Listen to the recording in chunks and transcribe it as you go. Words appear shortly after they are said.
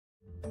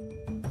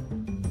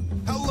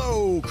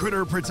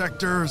Critter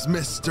Protectors,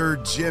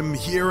 Mr. Jim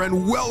here,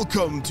 and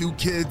welcome to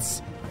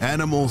Kids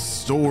Animal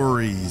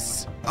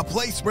Stories, a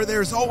place where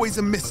there's always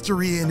a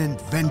mystery and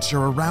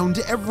adventure around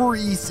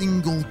every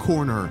single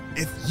corner.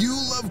 If you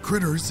love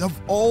critters of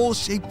all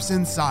shapes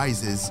and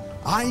sizes,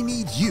 I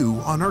need you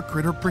on our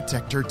Critter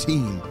Protector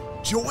team.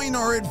 Join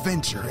our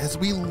adventure as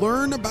we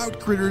learn about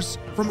critters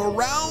from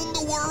around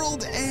the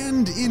world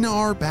and in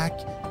our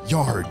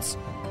backyards.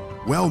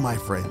 Well, my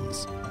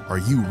friends, are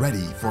you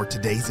ready for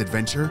today's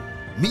adventure?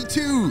 Me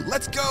too!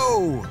 Let's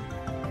go!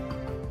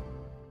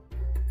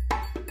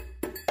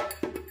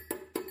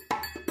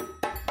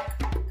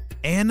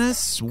 Anna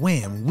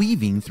swam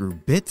weaving through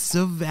bits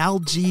of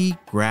algae,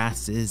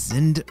 grasses,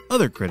 and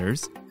other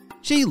critters.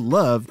 She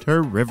loved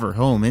her river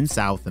home in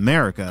South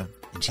America,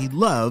 and she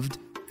loved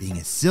being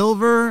a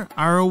silver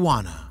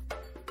arowana.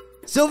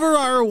 Silver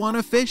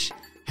arowana fish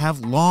have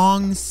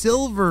long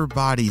silver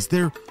bodies.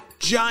 Their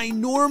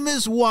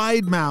ginormous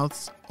wide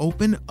mouths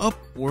open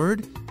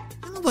upward,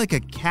 kind of like a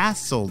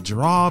castle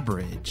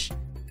drawbridge.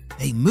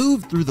 They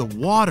move through the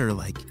water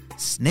like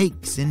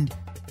snakes and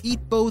eat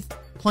both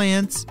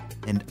plants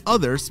and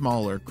other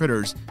smaller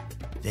critters.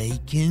 They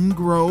can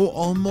grow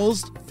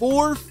almost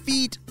 4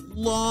 feet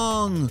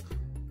long.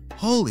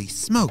 Holy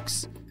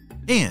smokes!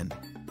 And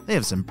they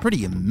have some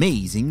pretty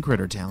amazing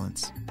critter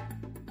talents.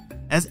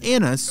 As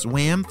Anna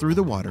swam through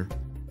the water,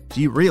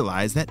 she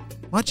realized that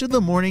much of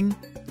the morning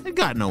had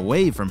gotten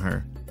away from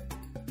her.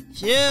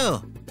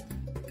 Phew!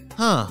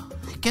 I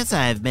guess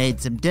I've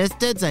made some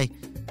distance. I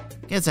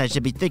guess I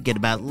should be thinking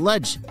about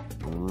lunch.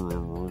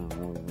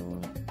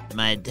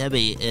 My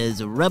tummy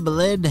is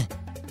rumbling.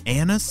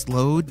 Anna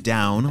slowed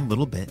down a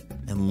little bit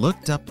and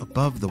looked up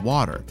above the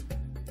water.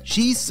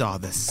 She saw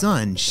the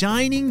sun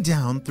shining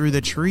down through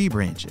the tree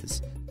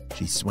branches.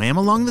 She swam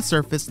along the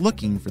surface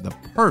looking for the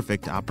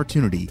perfect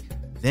opportunity.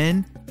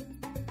 Then,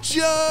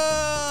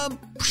 jump!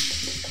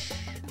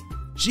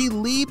 She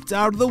leaped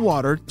out of the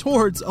water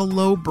towards a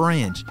low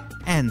branch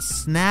and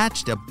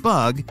snatched a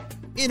bug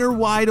in her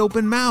wide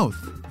open mouth.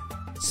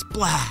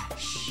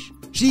 Splash!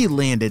 She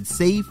landed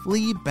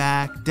safely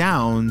back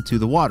down to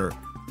the water.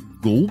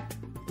 Gulp!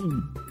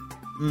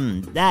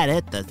 That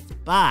hit the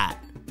spot,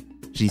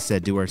 she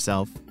said to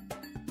herself.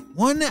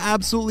 One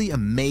absolutely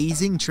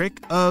amazing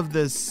trick of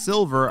the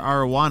silver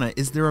arowana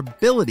is their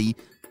ability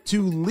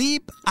to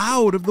leap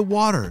out of the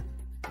water.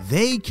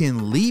 They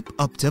can leap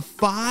up to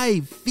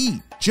 5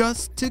 feet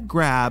just to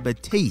grab a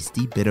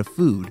tasty bit of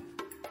food.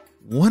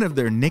 One of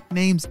their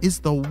nicknames is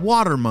the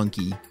water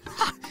monkey,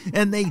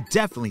 and they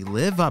definitely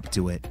live up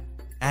to it.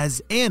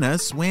 As Anna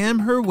swam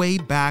her way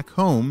back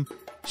home,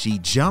 she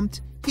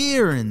jumped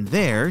here and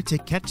there to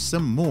catch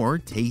some more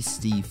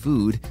tasty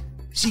food.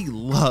 She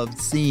loved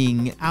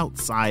seeing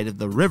outside of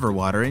the river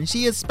water, and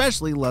she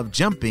especially loved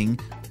jumping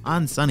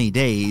on sunny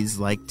days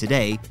like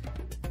today.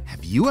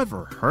 Have you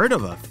ever heard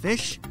of a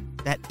fish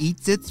that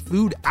eats its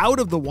food out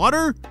of the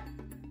water?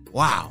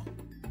 Wow,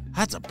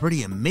 that's a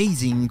pretty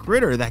amazing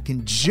critter that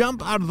can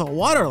jump out of the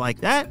water like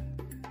that.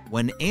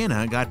 When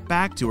Anna got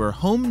back to her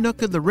home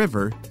nook of the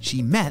river,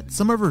 she met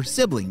some of her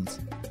siblings.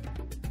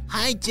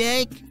 Hi,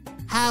 Jake.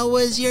 How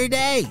was your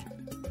day?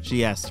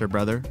 She asked her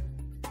brother.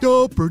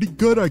 Oh, pretty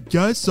good, I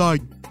guess. I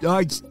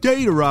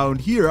stayed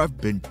around here. I've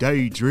been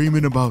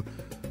daydreaming about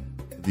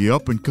the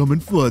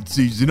up-and-coming flood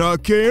season. I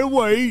can't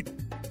wait,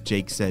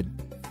 Jake said.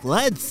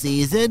 Flood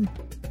season?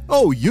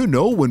 Oh, you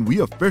know, when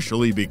we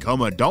officially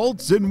become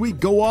adults and we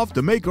go off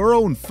to make our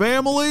own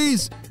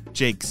families,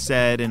 Jake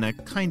said in a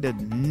kind of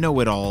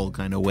know-it-all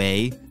kind of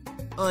way.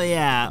 Oh,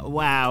 yeah,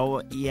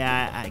 wow,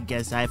 yeah, I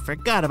guess I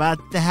forgot about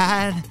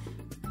that,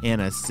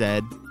 Anna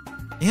said.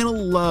 Anna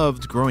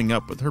loved growing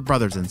up with her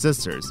brothers and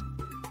sisters.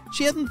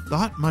 She hadn't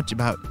thought much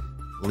about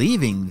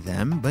leaving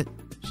them, but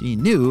she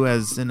knew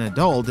as an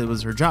adult it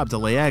was her job to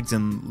lay eggs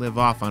and live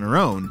off on her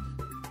own.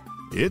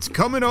 It's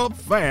coming up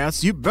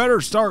fast. You better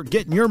start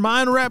getting your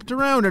mind wrapped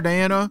around it,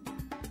 Anna,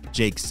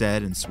 Jake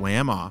said and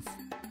swam off.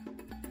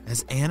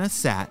 As Anna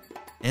sat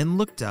and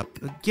looked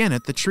up again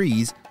at the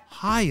trees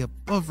high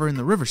above her in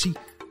the river, she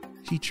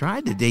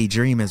tried to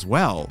daydream as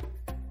well.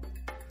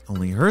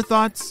 Only her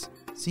thoughts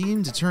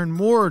seemed to turn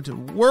more to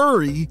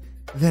worry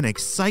than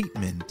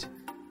excitement.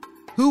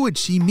 Who would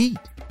she meet?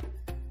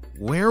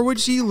 Where would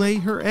she lay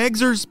her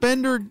eggs or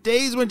spend her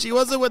days when she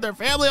wasn't with her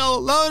family all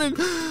alone?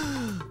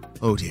 And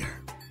oh dear.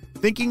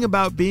 Thinking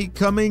about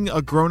becoming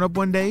a grown-up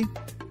one day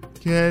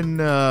can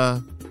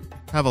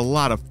have a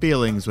lot of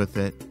feelings with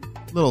it.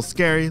 A little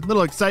scary, a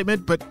little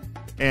excitement, but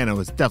Anna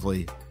was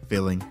definitely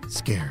feeling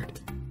scared.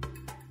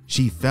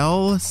 She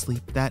fell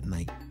asleep that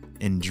night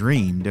and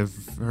dreamed of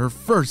her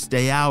first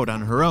day out on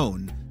her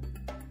own.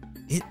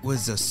 It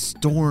was a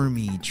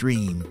stormy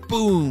dream.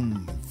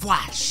 Boom,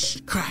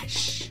 flash,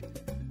 crash.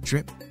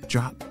 Drip,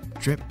 drop,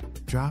 drip,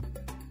 drop.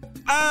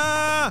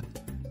 Ah!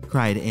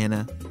 Cried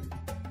Anna.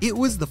 It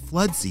was the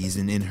flood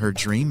season in her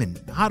dream,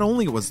 and not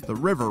only was the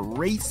river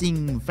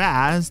racing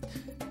fast,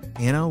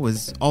 Anna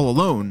was all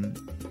alone.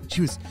 She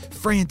was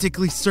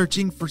frantically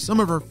searching for some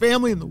of her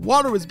family, and the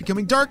water was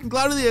becoming dark and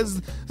cloudy as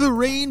the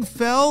rain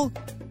fell.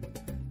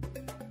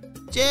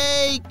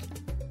 Jake!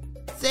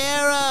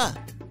 Sarah!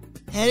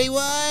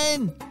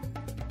 Anyone?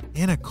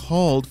 Anna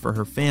called for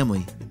her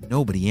family, and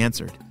nobody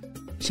answered.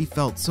 She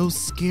felt so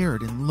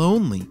scared and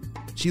lonely.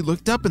 She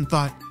looked up and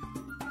thought,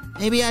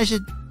 Maybe I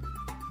should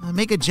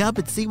make a jump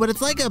and see what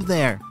it's like up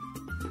there.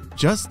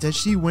 just as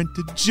she went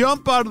to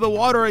jump out of the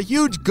water, a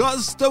huge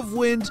gust of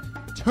wind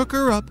took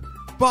her up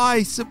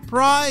by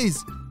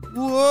surprise.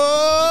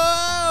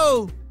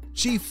 Whoa!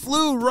 She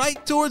flew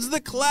right towards the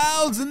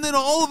clouds, and then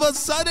all of a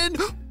sudden,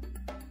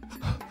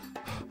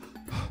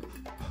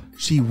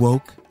 she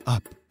woke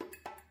up.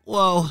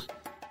 Whoa,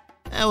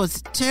 that was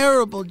a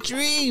terrible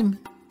dream.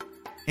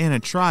 Anna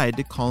tried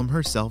to calm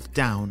herself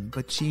down,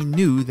 but she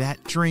knew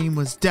that dream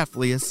was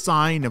definitely a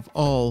sign of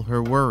all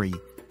her worry.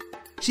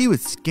 She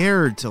was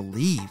scared to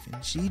leave,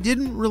 and she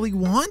didn't really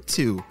want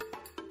to.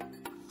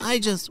 I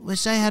just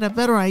wish I had a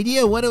better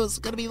idea what it was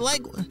going to be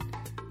like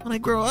when I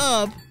grow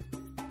up.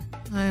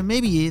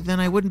 Maybe then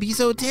I wouldn't be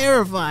so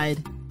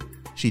terrified,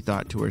 she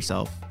thought to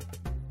herself.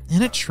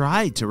 Anna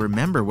tried to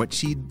remember what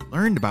she'd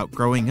learned about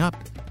growing up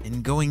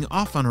and going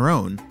off on her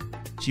own.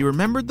 She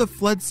remembered the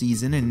flood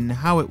season and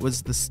how it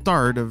was the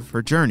start of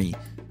her journey,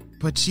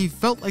 but she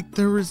felt like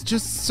there was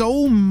just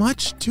so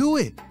much to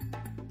it.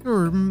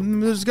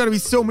 There's got to be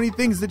so many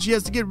things that she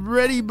has to get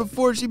ready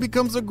before she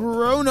becomes a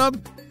grown-up.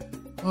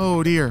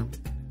 Oh dear.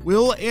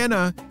 Will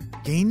Anna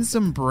gain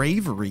some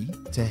bravery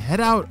to head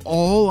out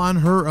all on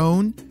her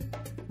own?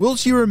 Will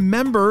she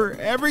remember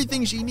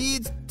everything she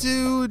needs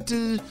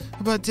to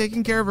about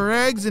taking care of her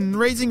eggs and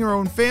raising her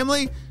own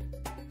family?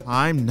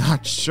 I'm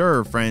not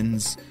sure,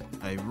 friends.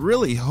 I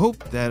really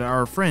hope that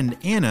our friend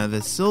Anna,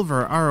 the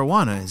silver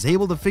Arowana, is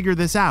able to figure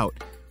this out.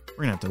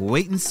 We're going to have to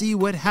wait and see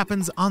what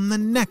happens on the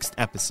next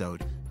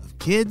episode of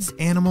Kids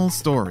Animal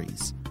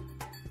Stories.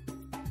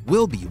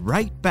 We'll be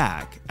right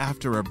back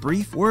after a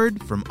brief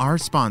word from our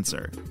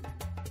sponsor.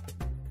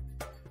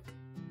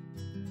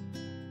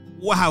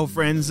 Wow,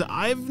 friends,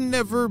 I've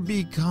never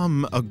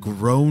become a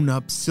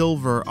grown-up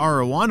silver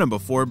Arowana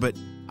before, but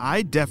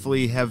I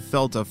definitely have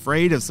felt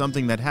afraid of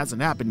something that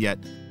hasn't happened yet.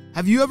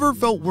 Have you ever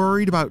felt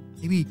worried about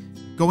maybe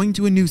going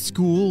to a new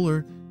school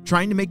or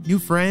trying to make new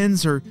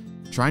friends or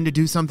trying to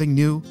do something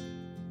new?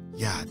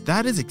 Yeah,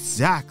 that is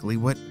exactly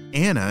what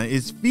Anna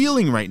is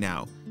feeling right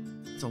now.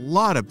 It's a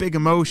lot of big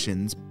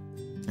emotions,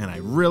 and I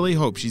really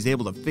hope she's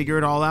able to figure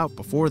it all out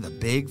before the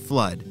big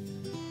flood.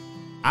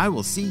 I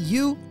will see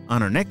you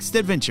on our next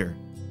adventure.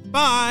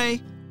 Bye!